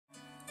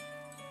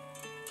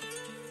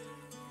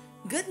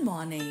Good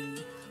morning.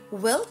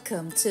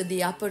 Welcome to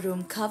the Upper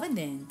Room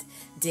Covenant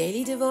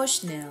Daily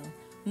Devotional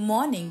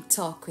Morning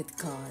Talk with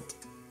God.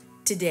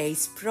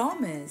 Today's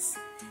promise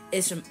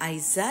is from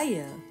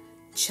Isaiah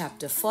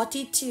chapter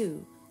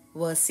 42,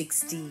 verse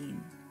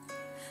 16.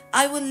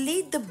 I will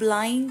lead the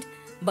blind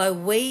by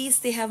ways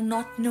they have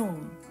not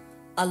known.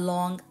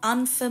 Along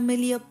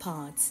unfamiliar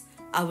paths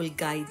I will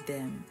guide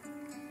them.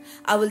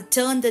 I will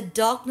turn the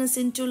darkness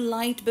into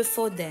light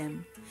before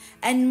them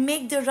and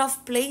make the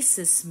rough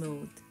places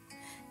smooth.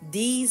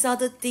 These are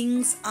the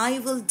things I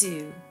will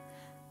do.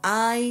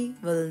 I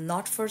will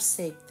not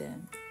forsake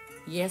them.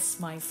 Yes,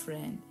 my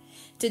friend,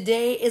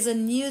 today is a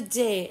new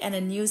day and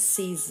a new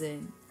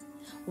season.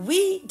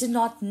 We do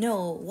not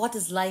know what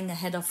is lying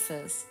ahead of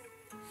us.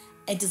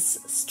 It is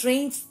a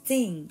strange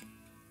thing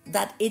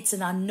that it's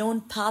an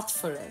unknown path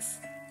for us.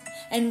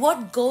 And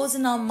what goes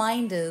in our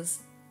mind is,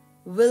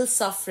 will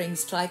suffering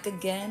strike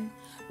again?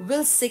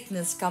 Will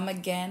sickness come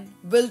again?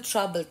 Will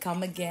trouble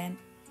come again?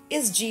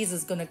 Is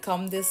Jesus going to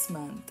come this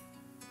month?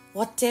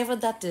 Whatever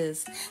that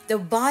is, the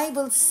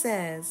Bible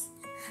says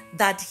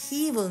that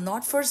He will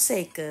not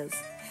forsake us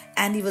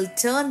and He will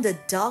turn the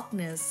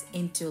darkness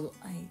into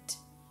light.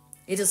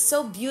 It is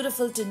so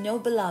beautiful to know,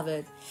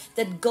 beloved,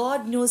 that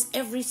God knows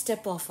every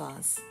step of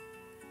us.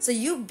 So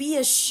you be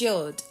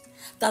assured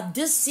that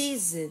this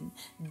season,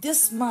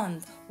 this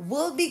month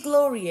will be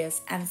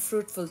glorious and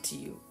fruitful to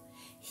you.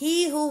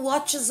 He who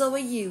watches over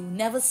you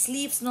never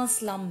sleeps nor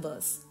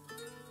slumbers.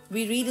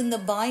 We read in the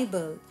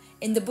Bible,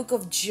 in the book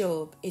of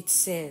Job, it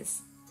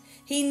says,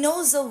 He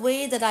knows the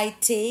way that I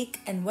take,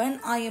 and when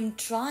I am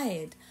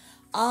tried,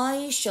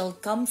 I shall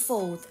come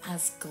forth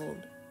as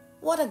gold.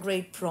 What a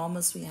great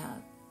promise we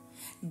have.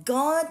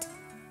 God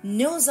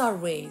knows our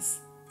ways,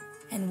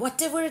 and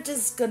whatever it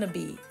is going to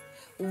be,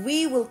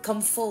 we will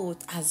come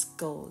forth as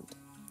gold.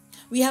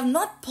 We have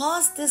not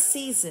passed this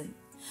season,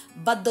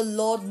 but the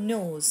Lord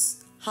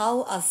knows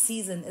how our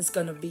season is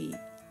going to be.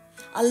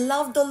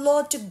 Allow the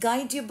Lord to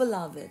guide you,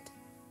 beloved.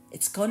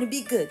 It's going to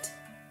be good.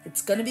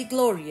 It's going to be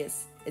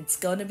glorious. It's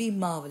going to be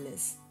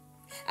marvelous.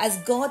 As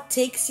God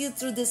takes you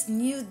through this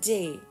new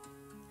day,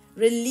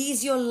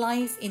 release your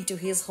life into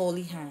His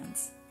holy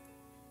hands.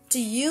 To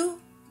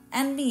you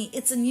and me,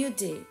 it's a new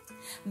day.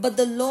 But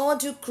the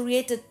Lord who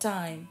created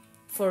time,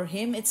 for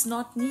Him it's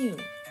not new.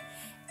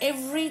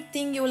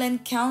 Everything you will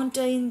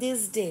encounter in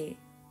this day,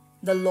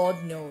 the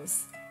Lord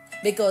knows,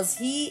 because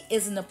He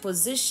is in a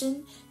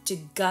position to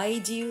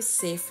guide you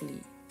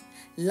safely.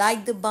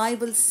 Like the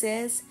Bible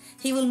says,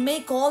 He will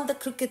make all the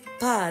crooked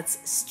paths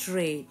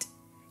straight.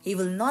 He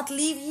will not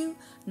leave you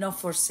nor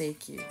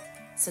forsake you.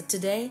 So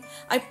today,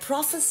 I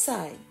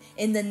prophesy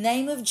in the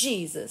name of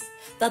Jesus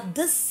that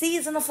this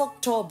season of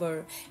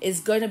October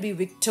is going to be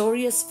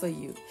victorious for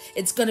you.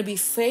 It's going to be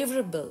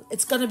favorable.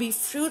 It's going to be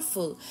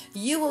fruitful.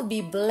 You will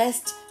be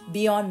blessed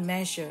beyond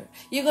measure.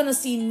 You're going to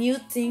see new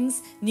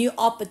things, new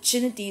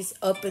opportunities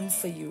open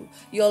for you.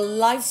 Your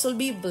lives will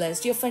be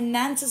blessed. Your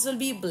finances will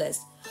be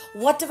blessed.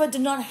 Whatever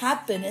did not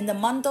happen in the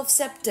month of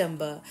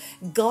September,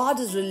 God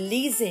is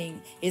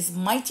releasing His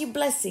mighty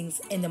blessings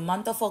in the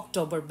month of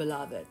October,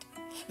 beloved.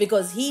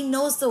 Because He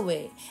knows the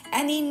way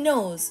and He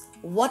knows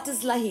what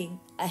is lying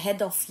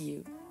ahead of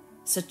you.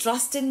 So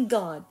trust in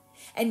God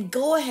and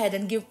go ahead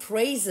and give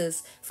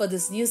praises for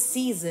this new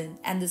season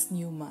and this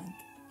new month.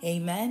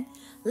 Amen.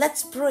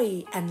 Let's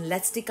pray and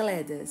let's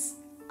declare this.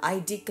 I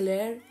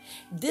declare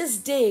this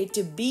day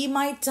to be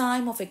my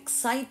time of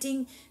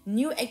exciting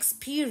new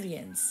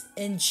experience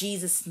in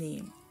Jesus'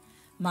 name.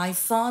 My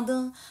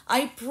Father,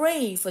 I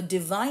pray for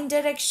divine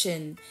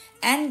direction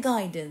and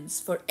guidance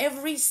for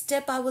every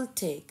step I will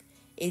take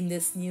in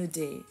this new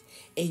day.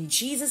 In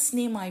Jesus'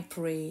 name I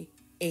pray.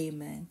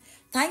 Amen.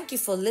 Thank you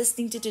for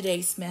listening to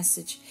today's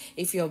message.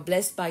 If you're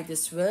blessed by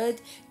this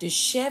word, do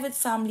share with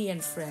family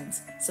and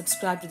friends.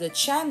 Subscribe to the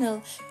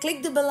channel.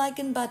 Click the bell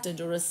icon button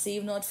to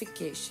receive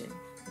notification.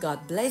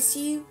 God bless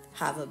you.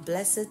 Have a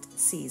blessed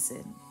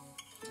season.